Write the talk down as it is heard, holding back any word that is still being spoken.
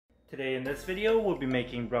Today in this video we'll be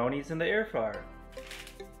making brownies in the air fryer.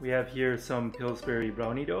 We have here some Pillsbury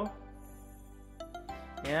brownie dough,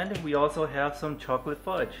 and we also have some chocolate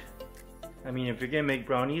fudge. I mean, if you're gonna make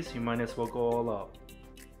brownies, you might as well go all out.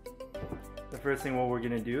 The first thing what we're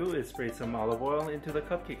gonna do is spray some olive oil into the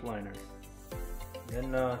cupcake liners.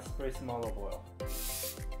 Then spray some olive oil.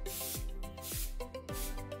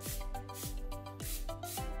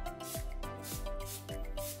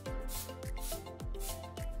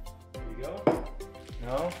 Go.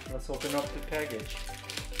 Now let's open up the package.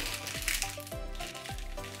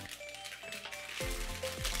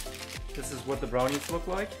 This is what the brownies look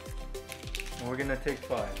like, and we're gonna take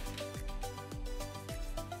 5.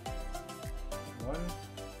 1,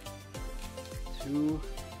 2,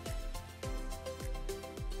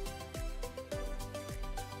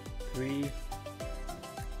 3.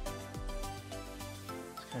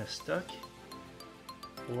 It's kind of stuck.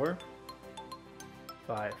 4,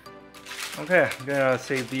 5. Okay, I'm gonna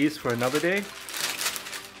save these for another day,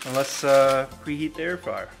 and let's preheat the air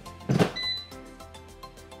fryer.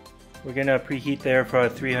 We're gonna preheat the air fryer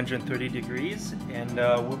at 330 degrees, and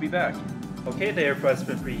we'll be back. Okay, the air fryer's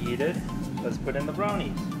been preheated. Let's put in the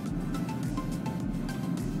brownies.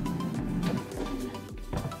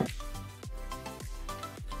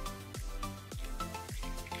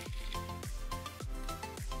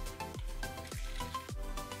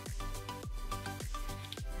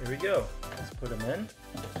 Here we go. Let's put them in.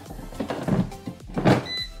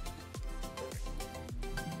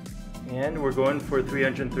 And we're going for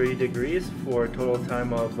 330 degrees for a total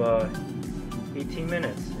time of 18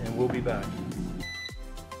 minutes, and we'll be back.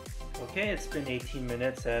 Okay, it's been 18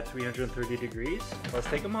 minutes at 330 degrees. Let's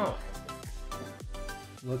take them out.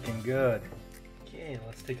 Looking good. Okay,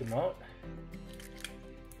 let's take them out.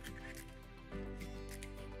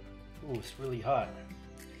 Ooh, it's really hot.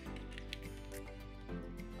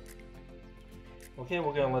 Okay,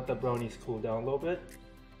 we're gonna let the brownies cool down a little bit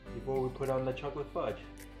before we put on the chocolate fudge.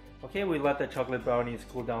 Okay, we let the chocolate brownies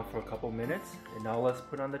cool down for a couple minutes, and now let's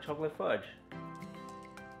put on the chocolate fudge.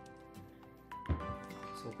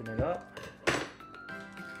 Let's open it up.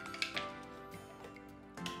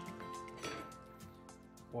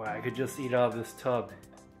 Wow, I could just eat out of this tub.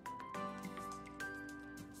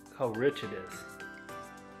 Look how rich it is.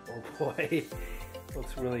 Oh boy,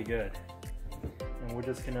 looks really good. And we're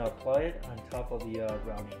just gonna apply it on top of the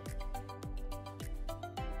brownie.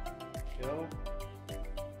 Go.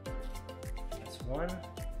 That's one.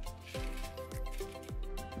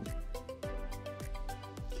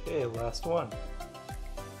 Okay, last one.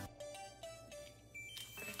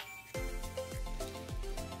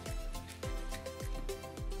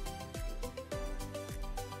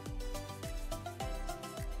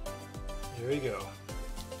 There we go.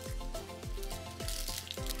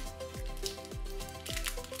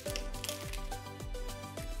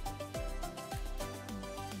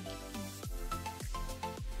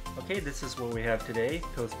 Okay, this is what we have today,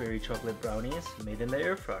 Pillsbury chocolate brownies made in the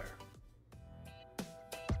air fryer.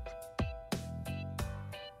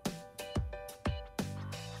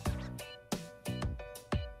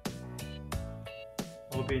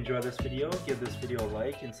 I hope you enjoyed this video. Give this video a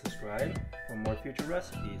like and subscribe for more future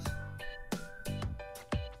recipes.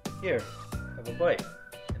 Here, have a bite,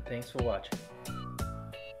 and thanks for watching.